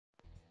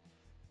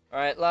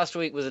Alright, last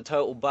week was a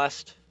total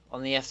bust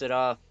on the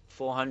FZR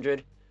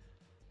 400,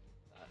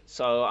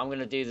 so I'm going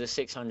to do the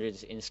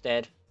 600s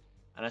instead.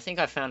 And I think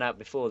I found out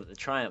before that the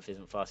Triumph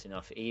isn't fast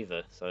enough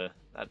either, so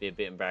that'd be a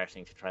bit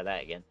embarrassing to try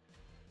that again.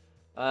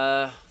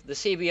 The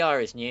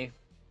CBR is new.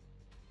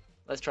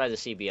 Let's try the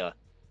CBR.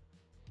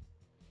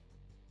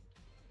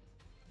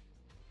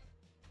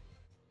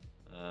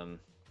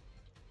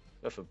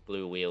 Go for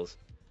blue wheels.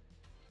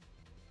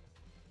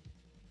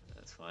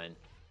 That's fine.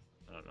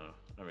 I don't know.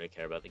 I don't really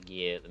care about the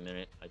gear at the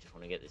minute. I just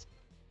want to get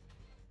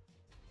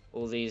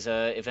all these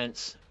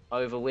events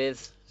over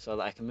with so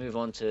that I can move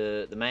on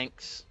to the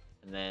Manx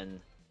and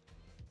then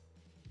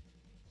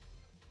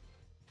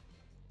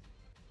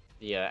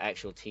the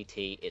actual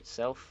TT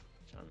itself,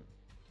 which I'm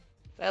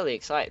fairly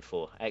excited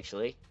for,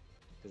 actually,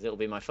 because it'll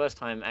be my first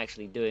time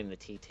actually doing the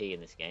TT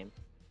in this game.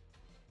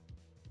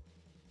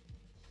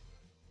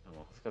 Oh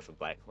well, let's go for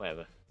black,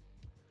 whatever.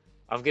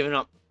 I've given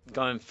up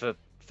going for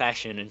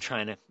fashion and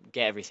trying to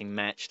get everything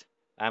matched.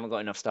 I haven't got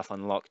enough stuff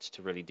unlocked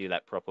to really do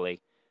that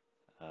properly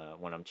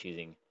when I'm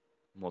choosing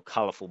more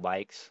colourful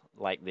bikes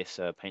like this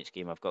paint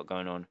scheme I've got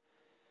going on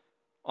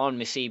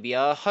my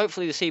CBR.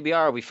 Hopefully the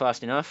CBR will be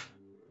fast enough.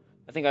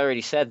 I think I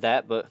already said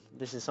that, but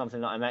this is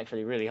something that I'm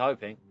actually really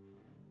hoping.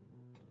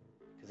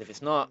 Because if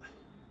it's not,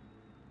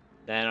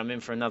 then I'm in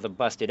for another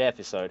busted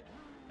episode.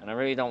 And I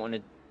really don't want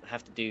to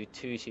have to do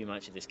too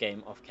much of this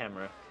game off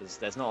camera, because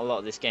there's not a lot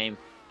of this game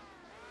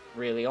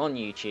really on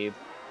YouTube,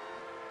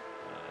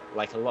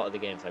 like a lot of the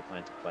games I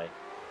plan to play.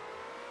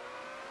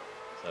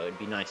 So it'd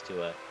be nice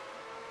to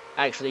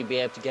actually be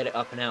able to get it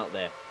up and out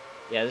there.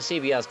 Yeah, the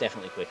CBR's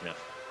definitely quick enough.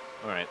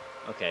 Alright,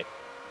 okay.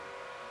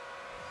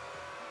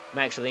 I'm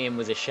actually in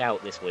with a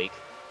shout this week.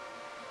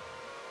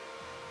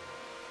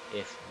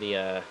 If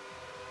the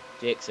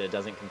Gixxer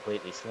doesn't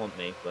completely swamp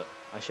me, but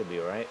I should be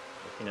alright.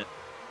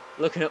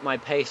 Looking at my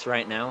pace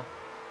right now,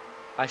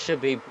 I should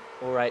be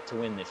alright to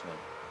win this one.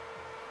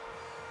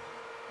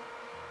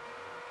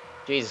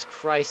 Jesus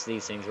Christ,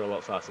 these things are a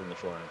lot faster than the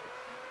 400.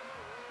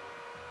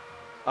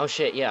 Oh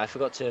shit, yeah, I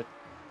forgot to...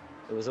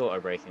 It was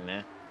auto-braking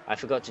there. I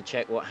forgot to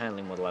check what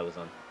handling model I was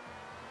on.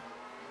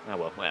 Oh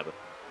well, whatever.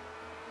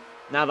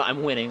 Now that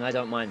I'm winning, I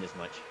don't mind as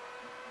much.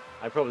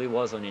 I probably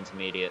was on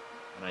intermediate,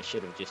 and I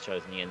should have just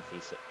chosen the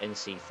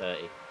NC30.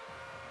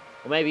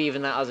 Or maybe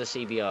even that other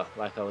CBR,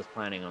 like I was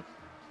planning on.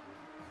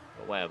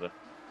 But whatever.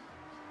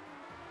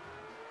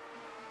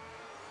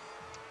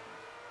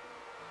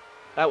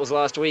 That was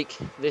last week.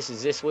 This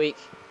is this week.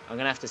 I'm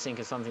going to have to think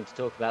of something to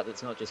talk about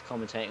that's not just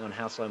commentating on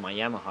how slow my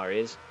Yamaha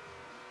is.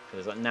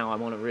 Because now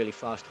I'm on a really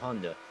fast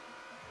Honda.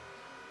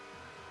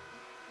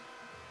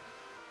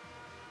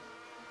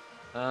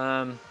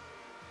 Well,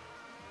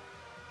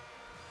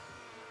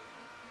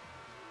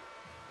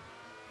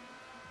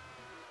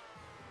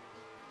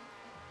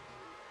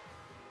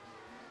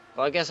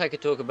 I guess I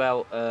could talk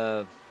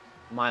about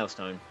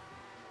Milestone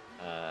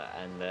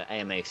and the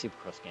AMA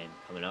Supercross game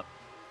coming up,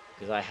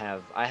 because I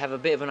have a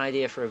bit of an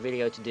idea for a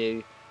video to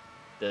do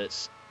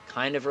that's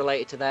kind of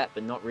related to that,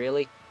 but not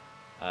really.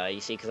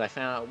 You see, because I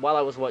found while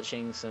I was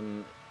watching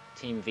some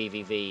Team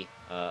VVV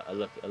a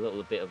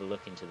little bit of a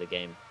look into the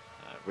game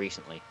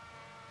recently.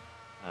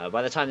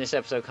 By the time this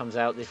episode comes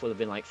out, this would have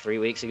been like 3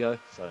 weeks ago,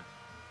 so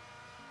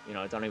you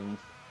know, don't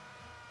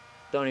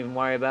even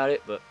worry about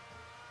it. But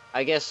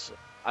I guess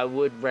I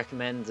would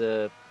recommend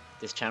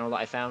this channel that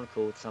I found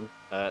called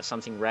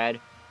Something Rad.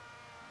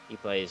 He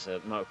plays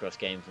motocross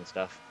games and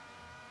stuff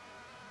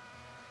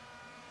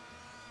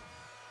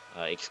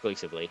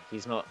exclusively.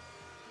 He's not.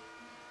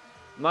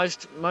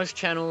 Most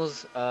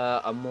channels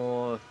are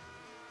more,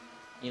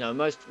 you know,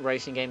 most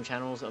racing game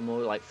channels are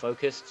more like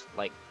focused.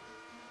 Like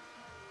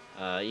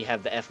you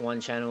have the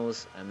F1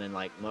 channels and then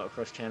like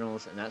motocross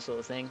channels and that sort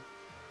of thing.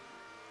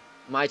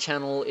 My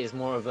channel is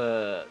more of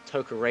a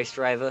Toka race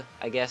driver,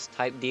 I guess,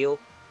 type deal,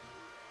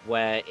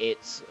 where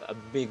it's a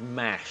big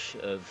mash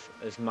of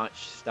as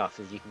much stuff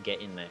as you can get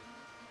in there,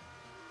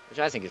 which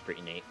I think is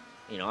pretty neat.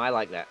 You know, I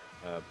like that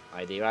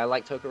idea. I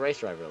like Toka race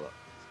driver a lot.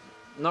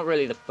 Not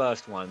really the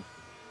first one.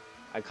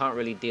 I can't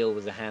really deal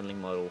with the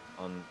handling model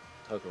on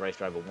Toka Race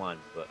Driver 1,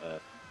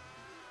 but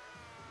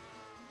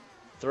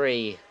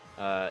 3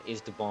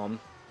 is the bomb.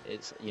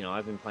 It's, you know,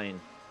 I've been playing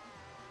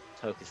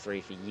Toka 3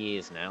 for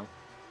years now,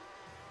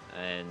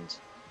 and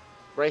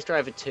Race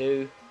Driver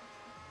 2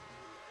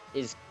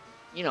 is,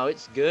 you know,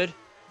 it's good.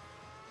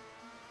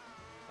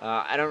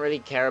 I don't really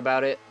care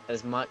about it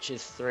as much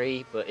as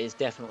 3, but it's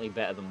definitely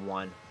better than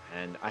 1,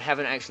 and I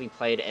haven't actually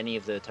played any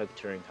of the Toka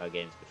Touring Car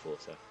games before,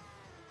 so...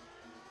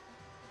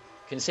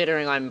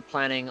 Considering I'm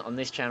planning on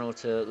this channel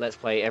to Let's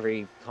Play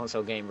every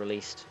console game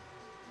released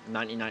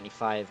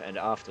 1995 and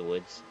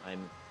afterwards,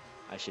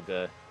 I should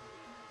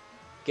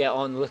get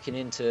on looking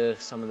into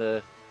some of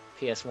the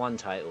PS1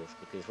 titles,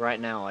 because right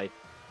now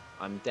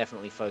I'm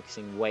definitely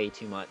focusing way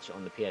too much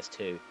on the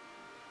PS2.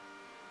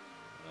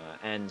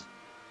 And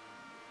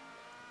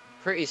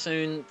pretty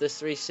soon the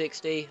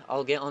 360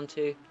 I'll get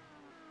onto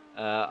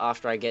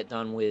after I get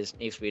done with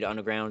Need for Speed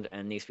Underground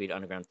and Need for Speed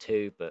Underground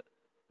 2, but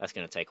that's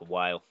going to take a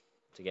while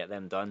to get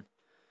them done.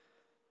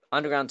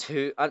 Underground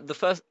 2, the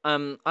first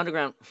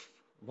Underground.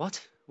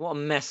 What a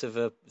mess of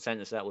a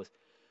sentence that was.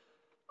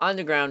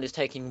 Underground is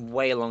taking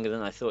way longer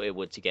than I thought it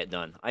would to get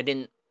done. I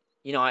didn't,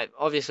 I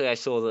obviously I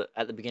saw that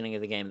at the beginning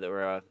of the game there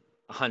were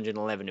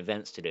 111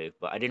 events to do,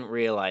 but I didn't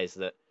realize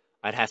that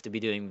I'd have to be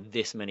doing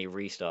this many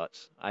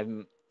restarts.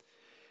 I'm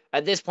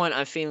At this point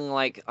I'm feeling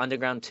like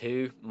Underground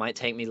 2 might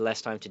take me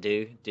less time to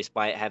do,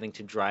 despite having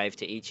to drive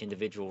to each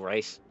individual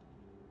race,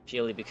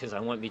 purely because I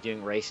won't be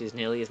doing races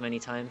nearly as many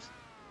times.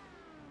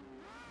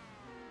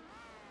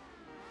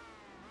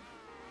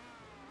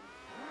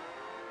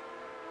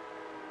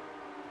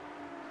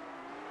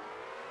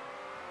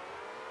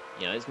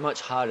 It's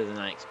much harder than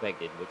I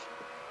expected, which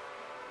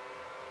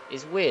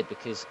is weird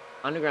because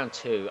Underground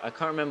 2, I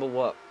can't remember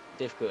what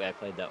difficulty I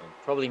played that on.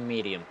 Probably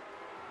medium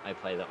I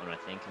played that on, I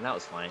think, and that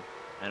was fine.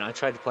 And I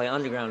tried to play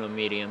Underground on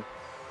medium,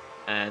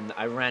 and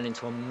I ran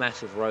into a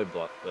massive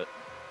roadblock, but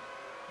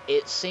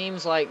it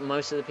seems like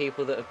most of the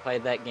people that have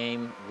played that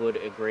game would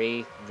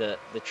agree that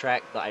the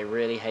track that I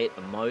really hate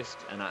the most,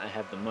 and I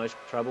have the most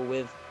trouble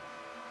with,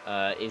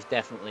 is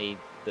definitely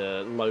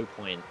the low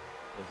point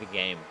of the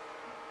game,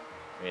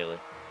 really.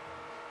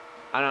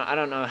 I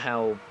don't know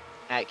how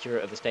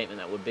accurate of a statement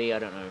that would be. I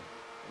don't know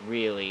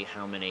really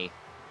how many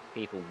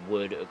people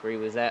would agree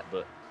with that,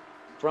 but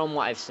from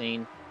what I've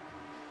seen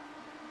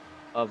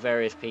of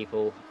various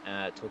people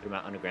talking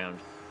about Underground,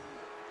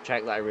 a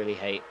track that I really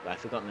hate, that I've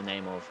forgotten the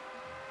name of.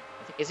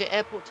 Is it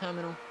Airport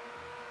Terminal?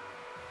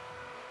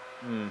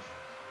 The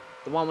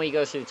one where you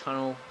go through the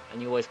tunnel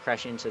and you always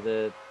crash into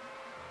the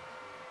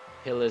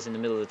pillars in the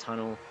middle of the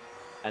tunnel,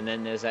 and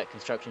then there's that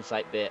construction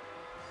site bit,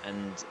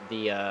 and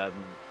the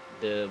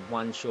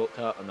one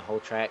shortcut on the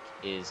whole track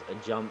is a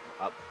jump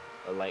up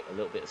like a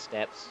little bit of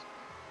steps.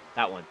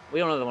 That one.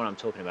 We all know the one I'm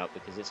talking about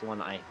because it's the one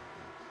that I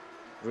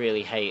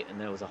really hate, and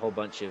there was a whole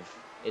bunch of...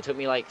 It took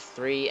me like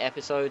 3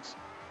 episodes,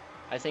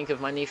 I think,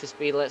 of my Need for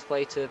Speed Let's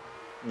Play to...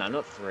 No,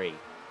 not 3.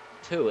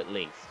 2 at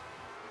least.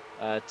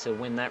 To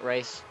win that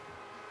race.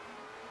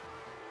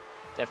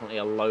 Definitely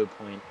a low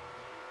point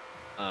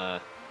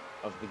of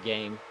the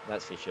game,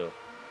 that's for sure.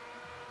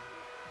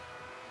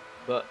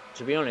 But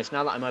to be honest,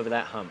 now that I'm over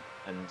that hump,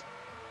 and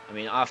I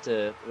mean,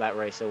 after that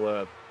race there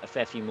were a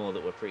fair few more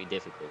that were pretty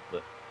difficult,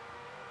 but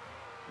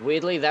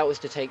weirdly that was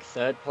to take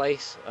 3rd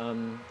place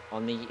on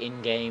the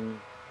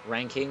in-game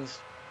rankings.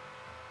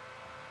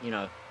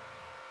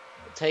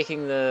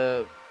 Taking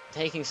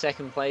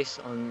 2nd place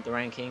on the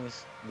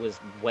rankings was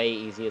way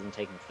easier than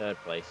taking 3rd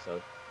place, so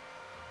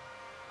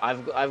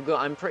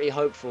I'm pretty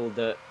hopeful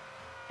that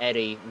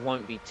Eddie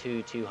won't be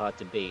too hard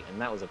to beat, and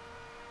that was a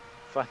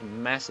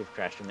fucking massive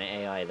crash from the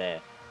AI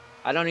there.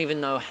 I don't even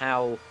know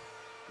how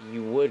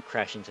you would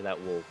crash into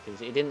that wall,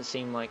 because it doesn't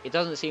seem like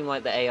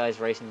the AI's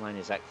racing line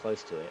is that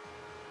close to it.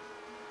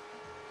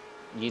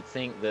 You'd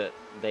think that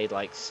they'd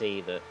like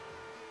see that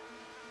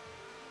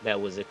there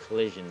was a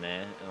collision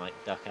there and like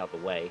duck out the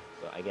way,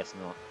 but I guess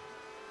not.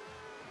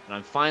 And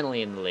I'm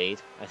finally in the lead,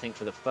 I think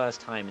for the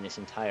first time in this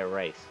entire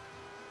race.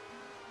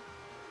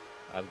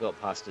 I've got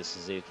past the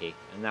Suzuki,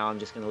 and now I'm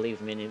just going to leave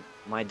him in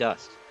my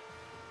dust.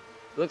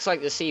 Looks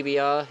like the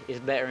CBR is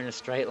better in a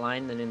straight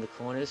line than in the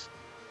corners,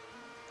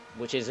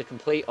 which is a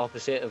complete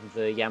opposite of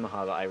the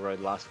Yamaha that I rode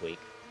last week,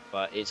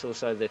 but it's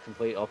also the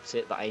complete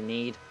opposite that I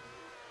need,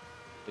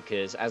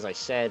 because as I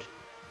said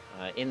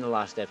in the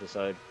last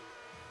episode,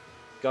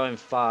 going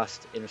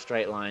fast in a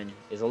straight line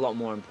is a lot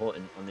more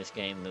important on this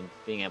game than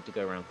being able to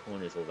go around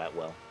corners all that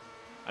well.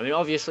 I mean,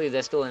 obviously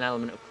there's still an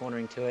element of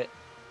cornering to it,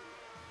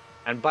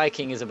 and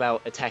biking is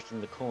about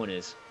attacking the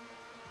corners,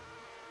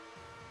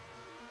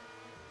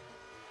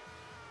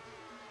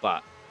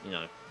 but,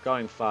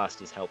 going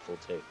fast is helpful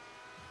too.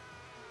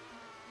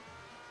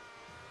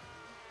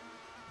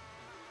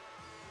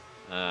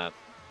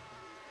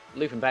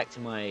 Looping back to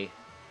my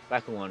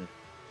Bakuon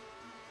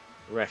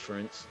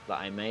reference that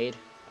I made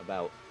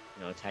about,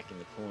 attacking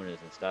the corners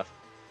and stuff.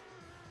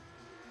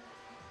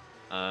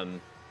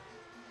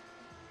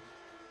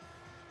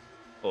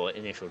 Or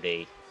Initial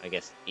D, I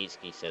guess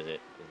Itsuki says it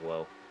as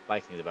well.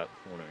 Biking is about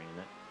cornering and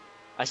that.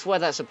 I swear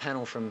that's a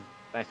panel from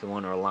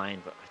Bakuon or a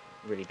line, but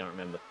I really don't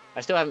remember.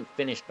 I still haven't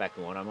finished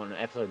Bakuon. I'm on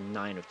episode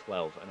 9 of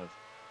 12, and I've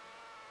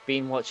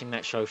been watching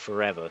that show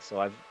forever, so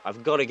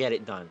I've got to get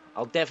it done.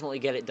 I'll definitely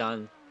get it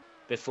done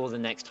before the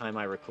next time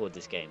I record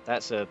this game.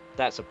 That's a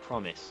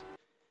promise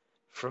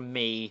from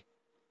me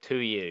to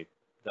you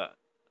that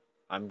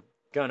I'm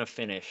gonna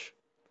finish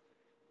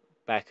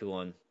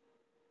Bakuon.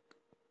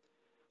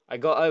 I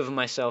got over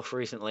myself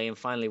recently and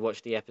finally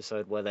watched the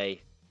episode where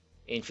they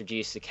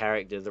introduced the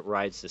character that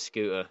rides the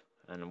scooter,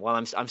 and while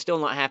I'm still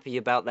not happy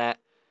about that,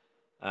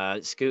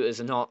 scooters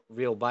are not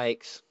real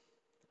bikes.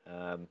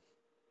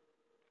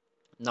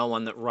 No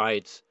one that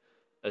rides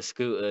a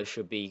scooter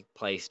should be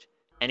placed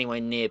anywhere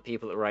near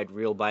people that ride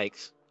real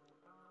bikes.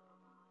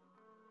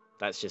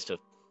 That's just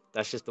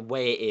the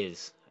way it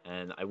is,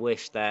 and I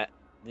wish that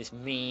this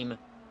meme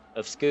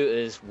of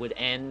scooters would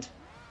end,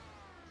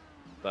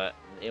 but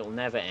it will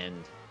never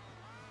end.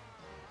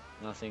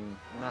 Nothing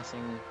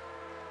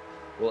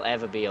will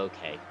ever be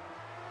okay.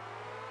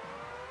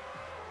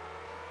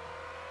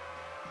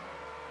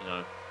 You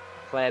know,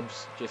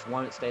 plebs just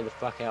won't stay the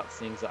fuck out of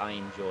things that I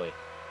enjoy.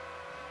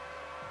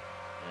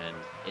 And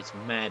it's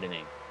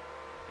maddening.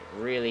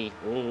 It really,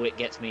 ooh, it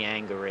gets me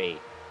angry.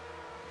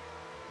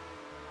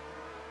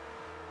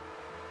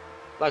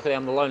 Luckily,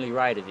 I'm the lonely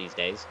rider these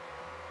days.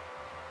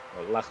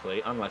 Well,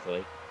 luckily,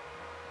 unluckily.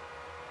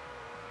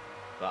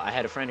 But I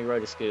had a friend who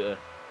rode a scooter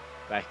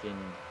back in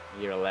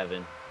year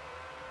 11.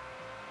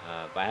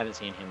 But I haven't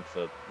seen him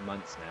for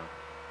months now.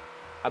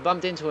 I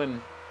bumped into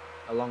him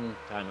a long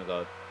time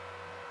ago.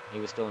 He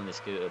was still on the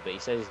scooter, but he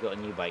says he's got a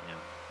new bike now.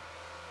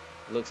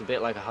 It looks a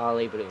bit like a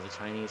Harley, but it was a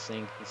Chinese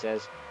thing, he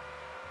says.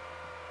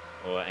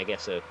 Or I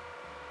guess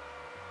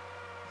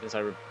since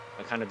I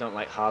kind of don't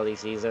like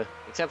Harleys either,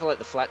 except for like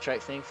the flat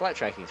track thing. Flat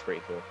tracking is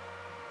pretty cool.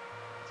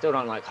 Still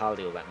don't like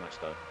Harley all that much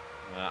though.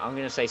 I'm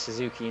gonna say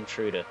Suzuki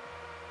Intruder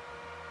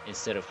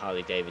instead of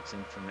Harley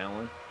Davidson from now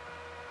on.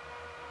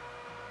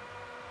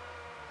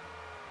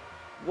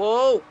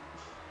 Whoa!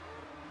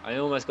 I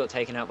almost got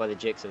taken out by the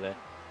Gixxer there.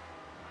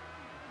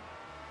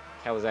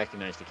 Kawasaki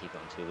managed to keep it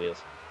on 2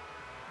 wheels.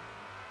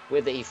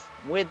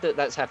 Weird that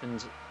that's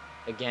happened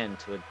again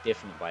to a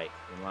different bike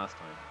than last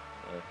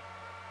time.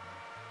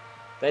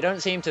 They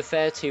don't seem to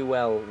fare too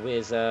well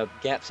with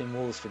gaps in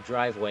walls for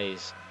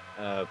driveways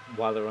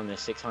while they're on their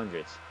 600s.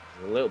 It's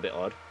a little bit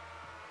odd,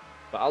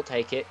 but I'll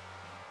take it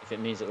if it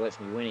means it lets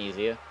me win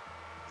easier.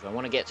 Because I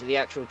want to get to the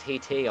actual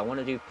TT. I want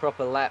to do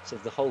proper laps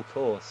of the whole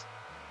course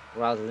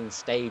rather than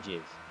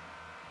stages.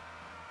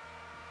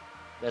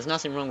 There's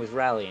nothing wrong with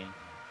rallying,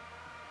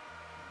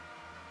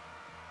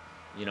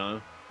 you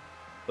know,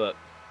 but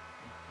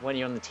when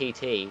you're on the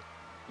TT,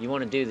 you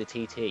want to do the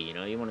TT, you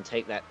know, you want to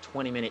take that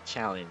 20-minute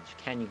challenge.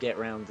 Can you get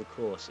around the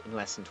course in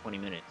less than 20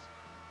 minutes?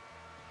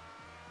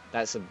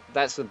 That's the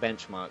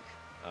benchmark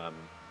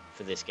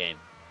for this game,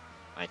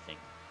 I think.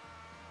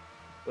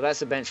 Well, that's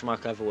the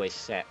benchmark I've always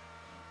set.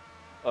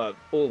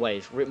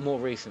 More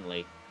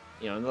recently,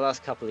 you know, in the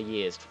last couple of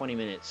years, 20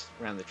 minutes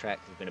around the track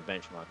has been a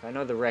benchmark. I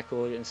know the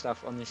record and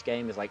stuff on this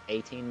game is like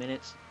 18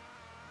 minutes.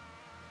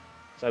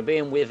 So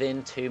being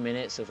within 2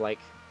 minutes of like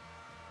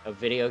a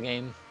video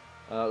game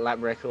lap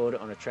record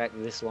on a track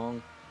this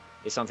long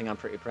is something I'm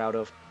pretty proud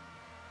of.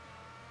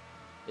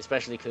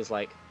 Especially because,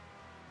 like,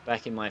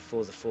 back in my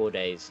Forza 4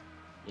 days,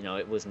 you know,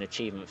 it was an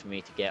achievement for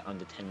me to get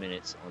under 10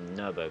 minutes on the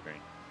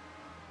Nürburgring.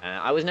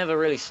 I was never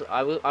really,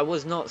 I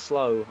was not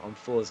slow on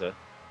Forza,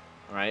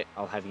 alright,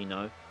 I'll have you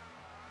know.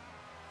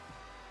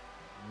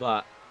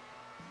 But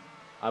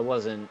I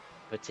wasn't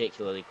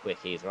particularly quick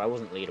either. I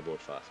wasn't leaderboard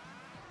fast.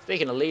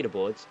 Speaking of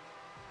leaderboards,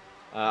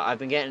 I've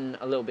been getting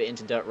a little bit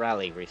into Dirt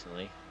Rally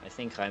recently. I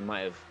think I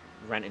might have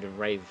ranted and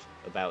raved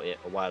about it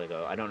a while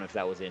ago. I don't know if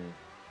that was in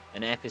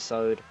an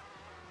episode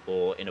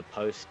or in a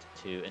post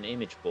to an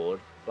image board,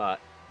 but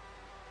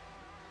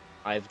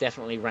I've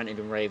definitely ranted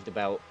and raved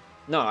about...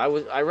 No,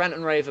 I rant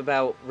and rave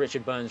about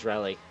Richard Burns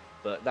Rally,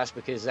 but that's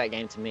because that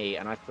game to me,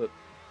 and I've put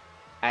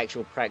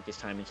actual practice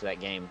time into that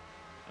game,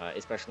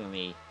 especially on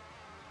the...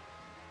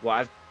 Well,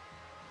 I've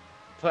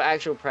put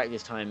actual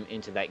practice time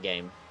into that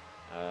game.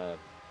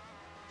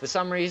 For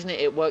some reason,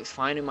 it works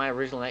fine in my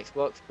original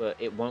Xbox, but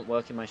it won't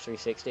work in my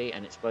 360,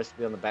 and it's supposed to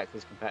be on the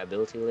backwards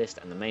compatibility list,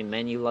 and the main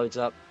menu loads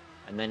up,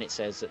 and then it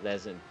says that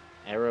there's an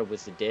error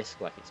with the disc,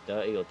 like it's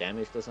dirty or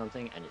damaged or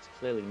something, and it's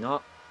clearly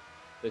not.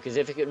 Because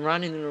if it can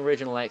run in an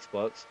original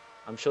Xbox,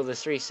 I'm sure the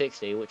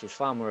 360, which is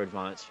far more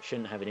advanced,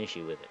 shouldn't have an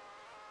issue with it.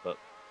 But,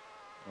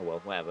 oh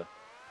well, whatever.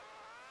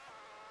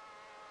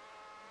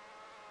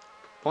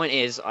 Point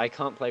is, I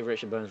can't play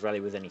Richard Burns Rally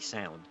with any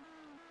sound.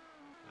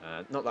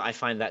 Not that I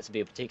find that to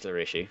be a particular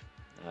issue.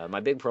 My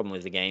big problem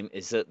with the game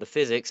is that the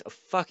physics are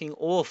fucking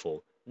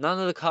awful. None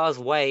of the cars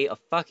weigh a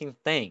fucking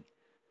thing.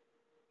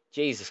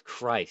 Jesus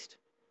Christ.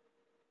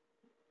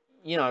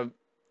 You know,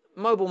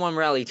 Mobile 1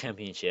 Rally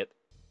Championship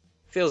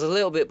feels a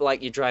little bit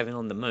like you're driving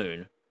on the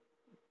moon.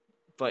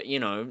 But, you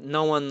know,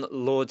 no one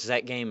lauds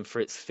that game for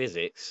its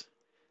physics.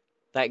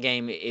 That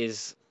game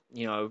is,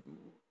 you know,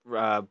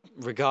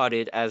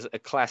 regarded as a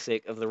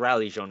classic of the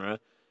rally genre,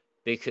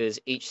 because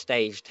each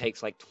stage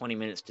takes like 20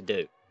 minutes to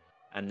do,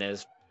 and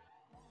there's,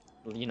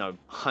 you know,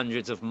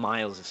 hundreds of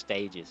miles of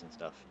stages and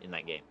stuff in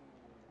that game.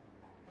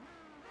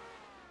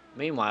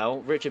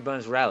 Meanwhile, Richard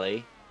Burns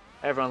Rally,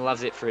 everyone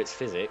loves it for its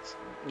physics.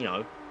 You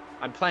know,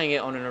 I'm playing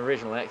it on an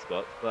original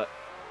Xbox, but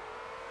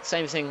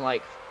same thing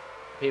like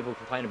people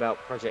complain about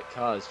Project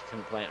Cars, you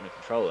couldn't play it on a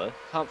controller.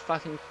 Can't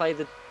fucking play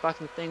the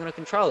fucking thing on a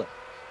controller.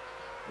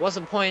 What's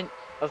the point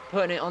of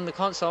putting it on the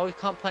console? You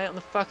can't play it on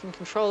the fucking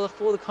controller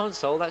for the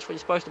console. That's what you're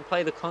supposed to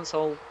play the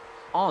console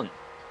on.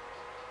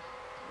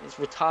 It's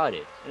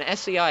retarded. And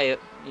SCI,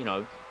 you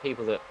know,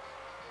 people that...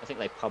 I think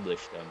they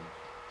published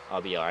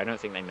RBR. I don't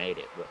think they made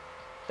it, but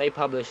they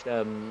published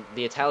the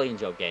Italian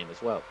Job game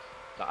as well,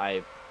 that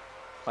I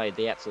played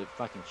the absolute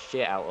fucking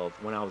shit out of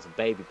when I was a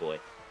baby boy.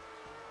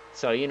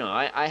 So, you know,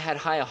 I had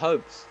higher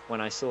hopes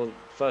when I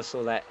first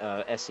saw that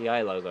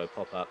SCI logo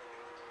pop up,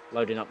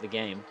 loading up the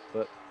game,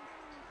 but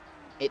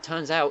it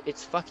turns out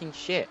it's fucking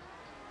shit.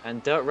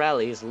 And Dirt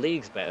Rally is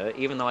leagues better,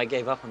 even though I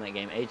gave up on that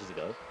game ages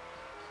ago.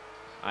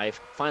 I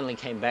finally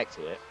came back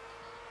to it.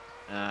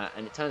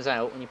 And it turns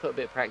out when you put a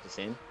bit of practice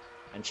in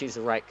and choose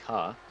the right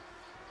car,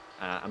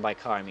 and by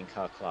car I mean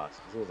car class,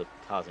 because all the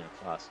cars in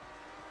a class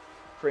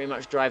pretty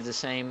much drive the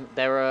same.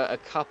 There are a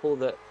couple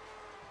that,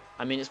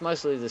 I mean, it's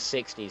mostly the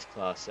 60s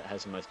class that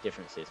has the most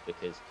differences,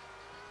 because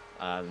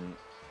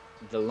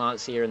the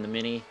Lancia and the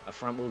Mini are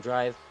front-wheel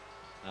drive,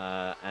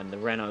 and the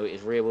Renault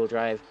is rear-wheel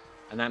drive,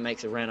 and that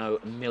makes the Renault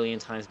a million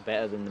times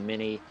better than the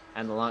Mini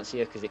and the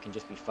Lancia, because it can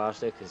just be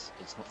faster, because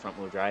it's not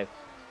front-wheel drive.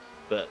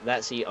 But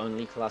that's the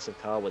only class of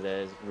car where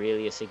there's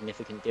really a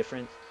significant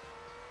difference.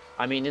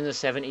 I mean, in the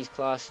 70s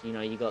class, you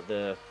know, you got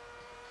the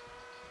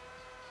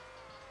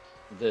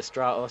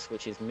Stratos,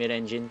 which is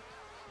mid-engine,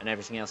 and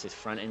everything else is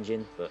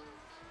front-engine, but,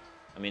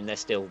 I mean, they're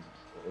still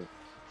all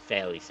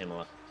fairly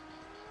similar.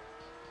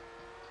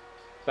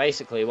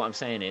 Basically, what I'm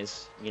saying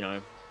is, you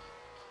know,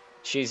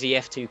 choose the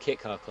F2 kit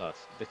car class,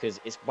 because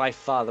it's by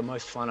far the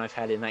most fun I've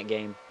had in that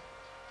game.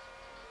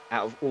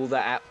 Out of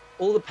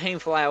all the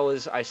painful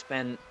hours I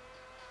spent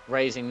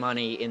raising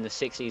money in the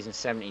 60s and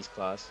 70s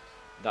class,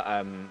 that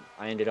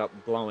I ended up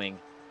blowing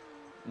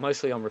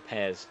mostly on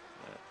repairs.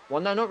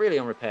 Well, no, not really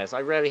on repairs.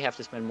 I rarely have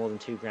to spend more than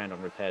 $2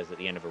 on repairs at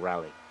the end of a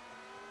rally,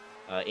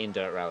 in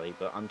Dirt Rally.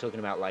 But I'm talking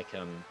about like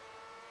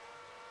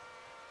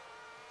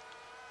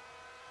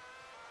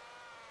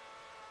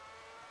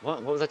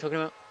what was I talking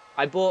about?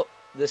 I bought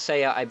the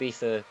Seat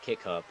Ibiza kit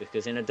car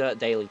because in a Dirt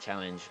Daily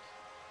challenge,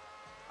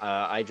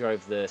 I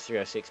drove the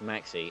 306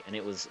 Maxi, and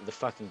it was the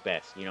fucking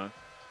best, you know?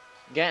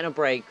 Getting a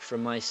break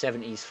from my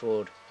 70s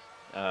Ford,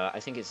 I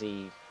think it's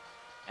the,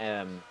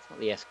 it's not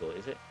the Escort,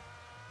 is it?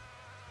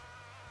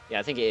 Yeah,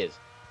 I think it is.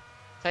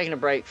 Taking a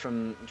break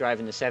from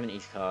driving the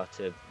 70s car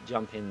to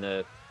jump in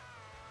the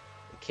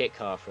kit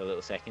car for a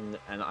little second,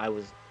 and I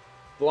was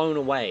blown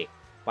away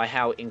by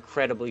how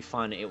incredibly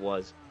fun it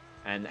was,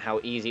 and how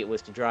easy it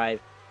was to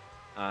drive,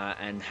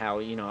 and how,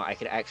 you know, I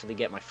could actually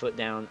get my foot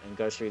down and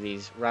go through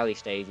these rally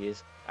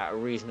stages at a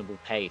reasonable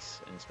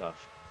pace and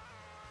stuff.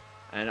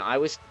 And I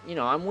was, you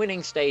know, I'm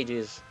winning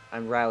stages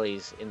and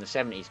rallies in the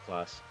 70s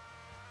class.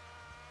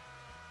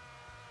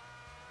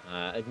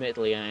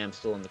 Admittedly, I am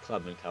still in the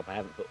Clubman Cup. I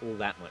haven't put all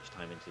that much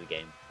time into the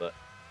game, but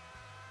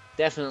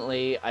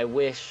definitely I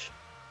wish...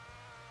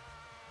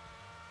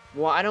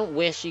 Well, I don't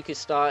wish you could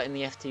start in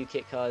the F2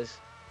 kit cars,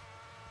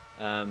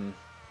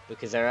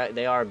 because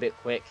they are a bit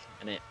quick,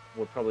 and it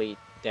would probably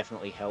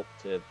definitely help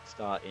to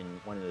start in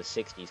one of the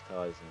 60s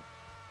cars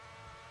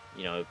and,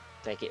 you know,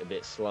 take it a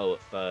bit slow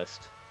at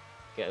first,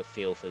 get a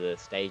feel for the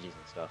stages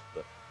and stuff.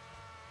 But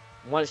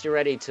once you're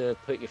ready to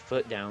put your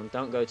foot down,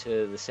 don't go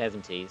to the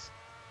 70s.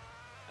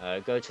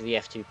 Go to the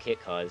F2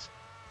 kit cars,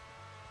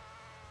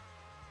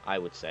 I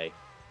would say.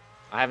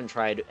 I haven't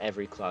tried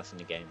every class in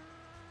the game.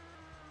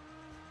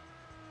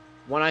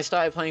 When I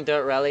started playing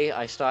Dirt Rally,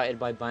 I started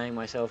by buying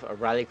myself a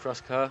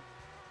rallycross car,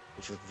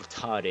 which was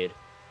retarded,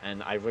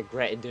 and I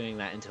regretted doing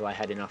that until I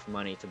had enough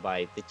money to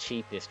buy the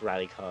cheapest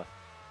rally car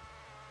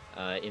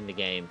in the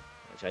game,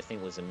 which I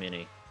think was a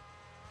Mini.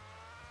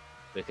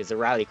 Because the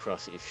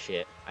rallycross is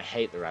shit. I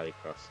hate the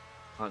rallycross.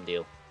 Can't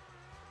deal.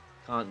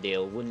 Can't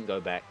deal. Wouldn't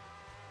go back.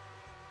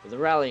 But the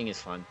rallying is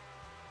fun.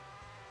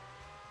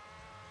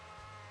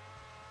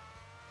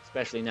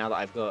 Especially now that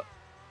I've got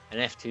an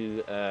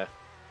F2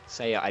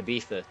 Seat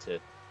Ibiza to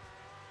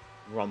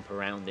romp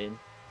around in.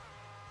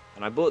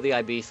 And I bought the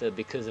Ibiza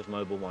because of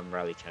Mobile 1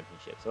 Rally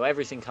Championship. So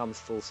everything comes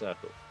full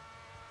circle.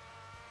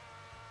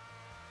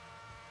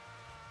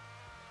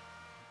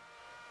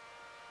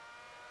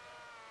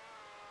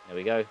 There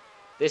we go.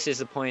 This is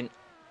the point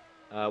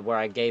where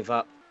I gave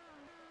up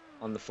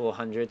on the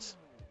 400s.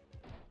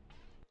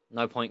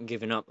 No point in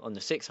giving up on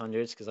the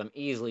 600s, because I'm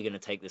easily going to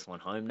take this one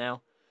home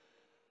now.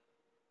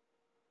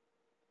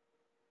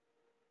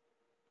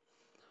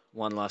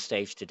 One last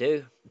stage to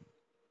do.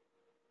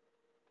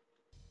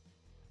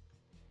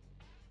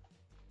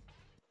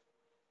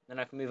 Then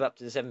I can move up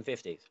to the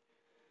 750s.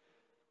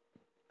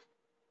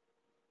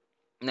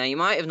 Now, you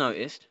might have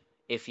noticed,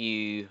 if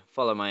you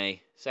follow my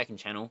second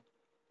channel,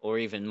 or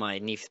even my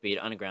Need for Speed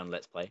Underground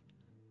Let's Play,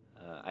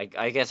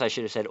 I guess I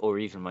should have said or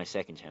even my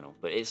second channel,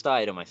 but it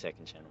started on my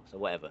second channel, so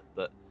whatever.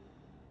 But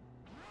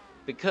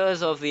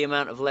because of the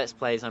amount of Let's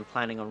Plays I'm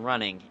planning on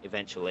running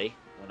eventually,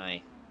 when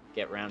I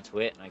get round to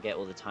it and I get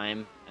all the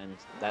time and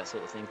that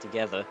sort of thing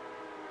together,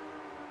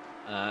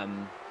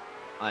 I'm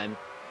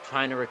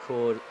trying to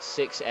record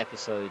 6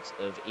 episodes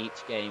of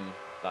each game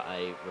that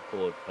I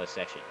record per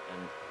session,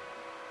 and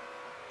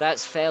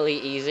that's fairly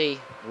easy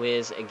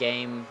with a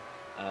game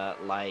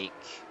like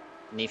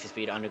Need for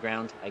Speed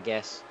Underground, I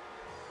guess.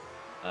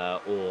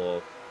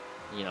 Or,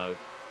 you know,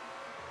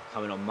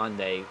 coming on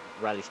Monday,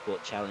 Rally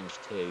Sport Challenge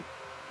 2,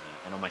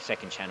 and on my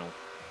second channel,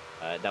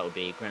 that would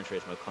be Gran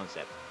Turismo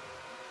Concept.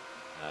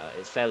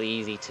 It's fairly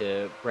easy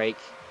to break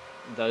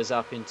those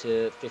up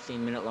into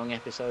 15-minute long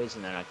episodes,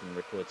 and then I can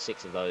record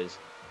 6 of those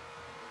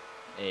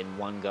in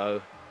one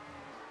go,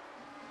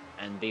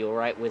 and be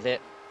alright with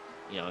it.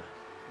 You know,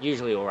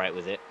 usually alright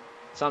with it.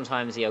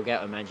 Sometimes the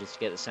Elgato manages to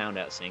get the sound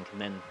out of sync, and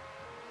then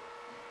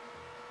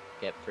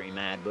get pretty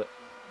mad, but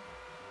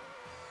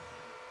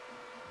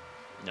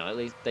You know, at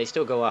least they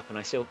still go up, and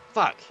I still...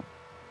 Fuck!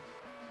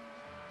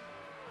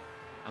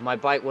 And my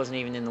bike wasn't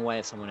even in the way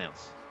of someone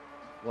else.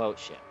 Well,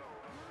 shit.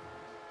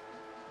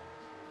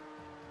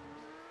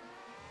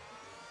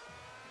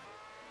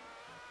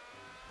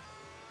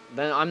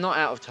 Then I'm not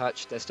out of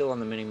touch. They're still on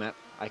the minimap.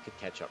 I could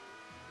catch up.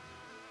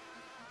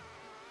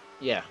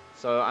 Yeah,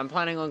 so I'm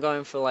planning on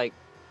going for like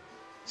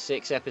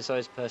 6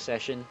 episodes per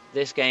session.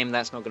 This game,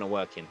 that's not going to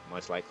work in,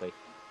 most likely.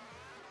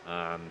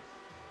 And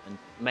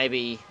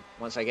maybe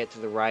once I get to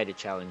the rider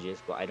challenges,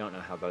 but I don't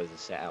know how those are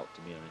set out,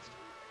 to be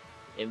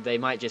honest. They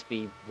might just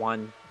be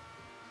one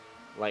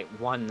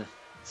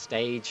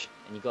stage,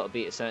 and you got to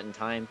beat a certain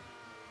time.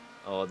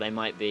 Or they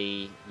might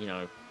be, you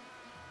know,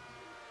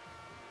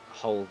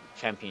 whole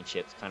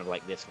championships, kind of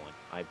like this one.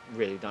 I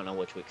really don't know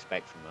what to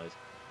expect from those.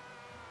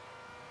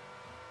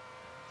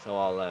 So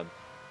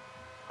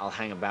I'll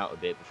hang about a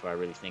bit before I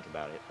really think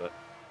about it. But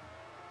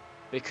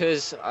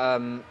because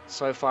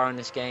so far in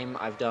this game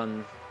I've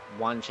done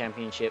 1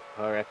 championship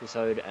per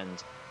episode,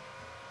 and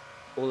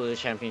all of the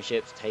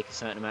championships take a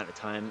certain amount of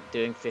time,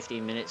 doing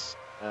 15 minutes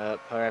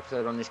per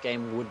episode on this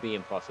game would be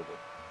impossible.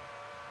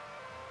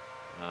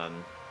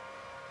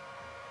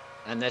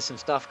 And there's some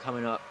stuff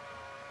coming up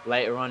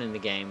later on in the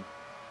game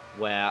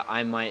where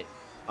I might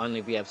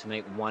only be able to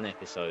make 1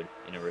 episode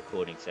in a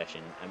recording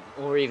session,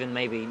 or even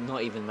maybe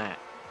not even that,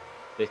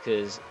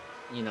 because,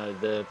 you know,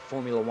 the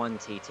Formula 1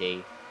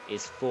 TT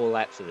is 4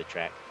 laps of the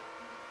track,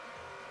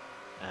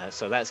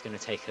 so that's going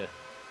to take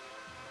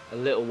a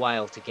little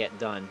while to get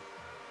done.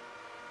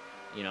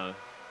 You know,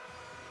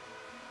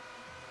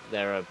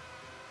 there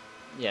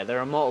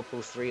are multiple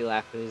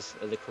 3-lappers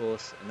of the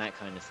course and that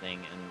kind of thing,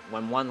 and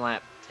when 1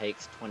 lap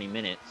takes 20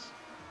 minutes,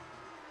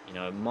 you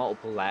know,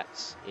 multiple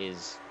laps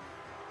is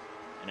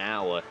an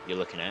hour you're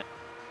looking at,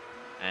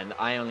 and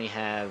I only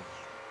have,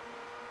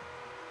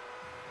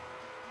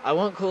 I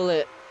won't call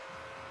it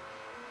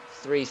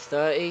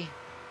 3:30,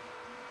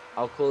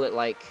 I'll call it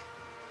like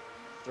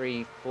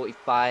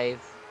 3:45,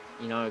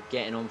 you know,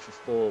 getting on for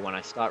 4 when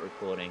I start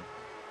recording,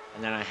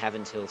 and then I have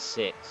until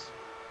 6,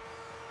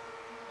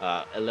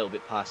 a little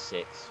bit past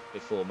 6,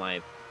 before my,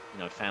 you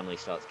know, family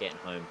starts getting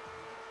home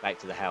back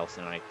to the house,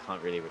 and I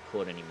can't really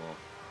record anymore,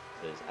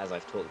 because as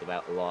I've talked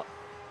about a lot,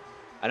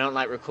 I don't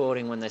like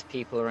recording when there's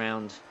people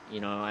around.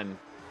 You know, I'm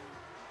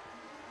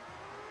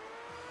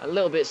a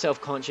little bit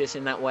self-conscious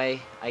in that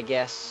way, I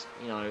guess.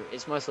 You know,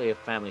 it's mostly a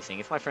family thing.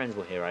 If my friends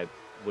were here, I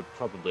would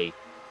probably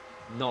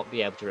not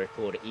be able to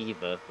record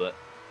either, but,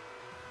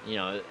 you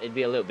know, it'd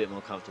be a little bit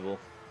more comfortable.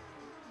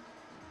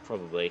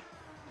 Probably.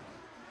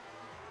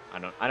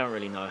 I don't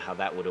really know how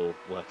that would all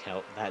work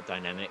out, that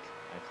dynamic.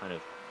 I kind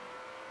of...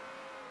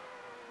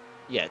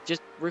 Yeah,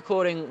 just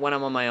recording when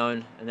I'm on my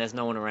own and there's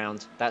no one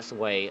around. That's the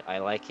way I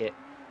like it.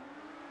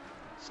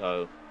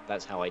 So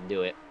that's how I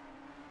do it.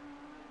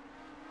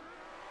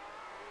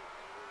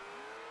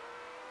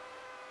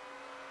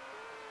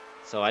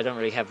 So I don't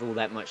really have all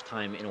that much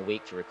time in a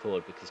week to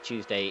record, because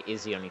Tuesday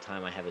is the only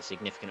time I have a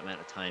significant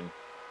amount of time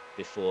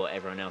before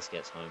everyone else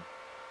gets home.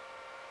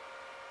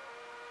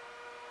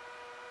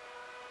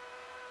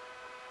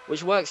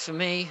 Which works for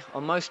me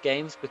on most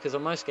games, because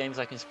on most games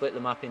I can split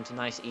them up into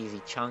nice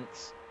easy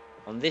chunks.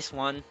 On this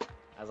one,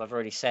 as I've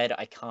already said,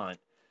 I can't.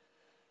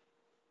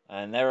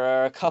 And there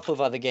are a couple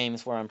of other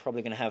games where I'm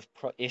probably going to have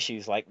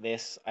issues like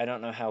this. I don't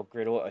know how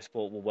Grid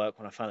Autosport will work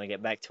when I finally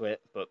get back to it,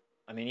 but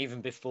I mean,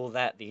 even before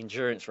that, the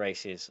endurance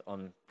races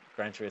on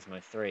Gran Turismo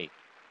 3.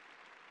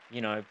 You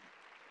know,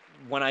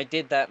 when I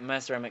did that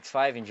Mazda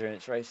MX-5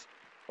 endurance race,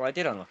 or I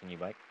did unlock a new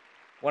bike.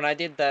 When I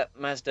did that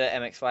Mazda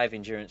MX-5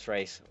 endurance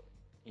race,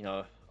 you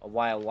know, a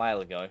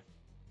while ago,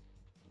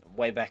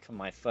 way back in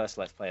my first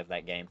Let's Play of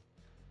that game,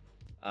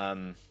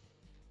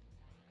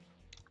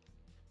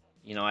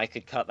 you know, I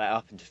could cut that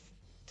up into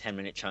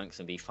 10-minute chunks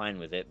and be fine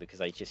with it,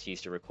 because I just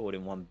used to record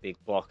in one big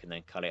block and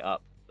then cut it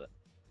up. But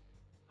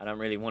I don't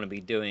really want to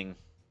be doing,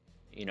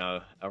 you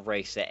know, a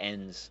race that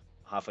ends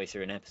halfway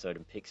through an episode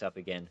and picks up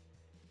again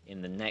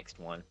in the next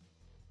one.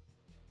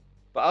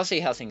 But I'll see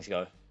how things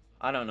go.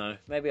 I don't know.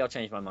 Maybe I'll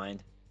change my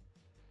mind.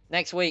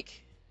 Next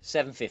week,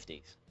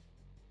 750s.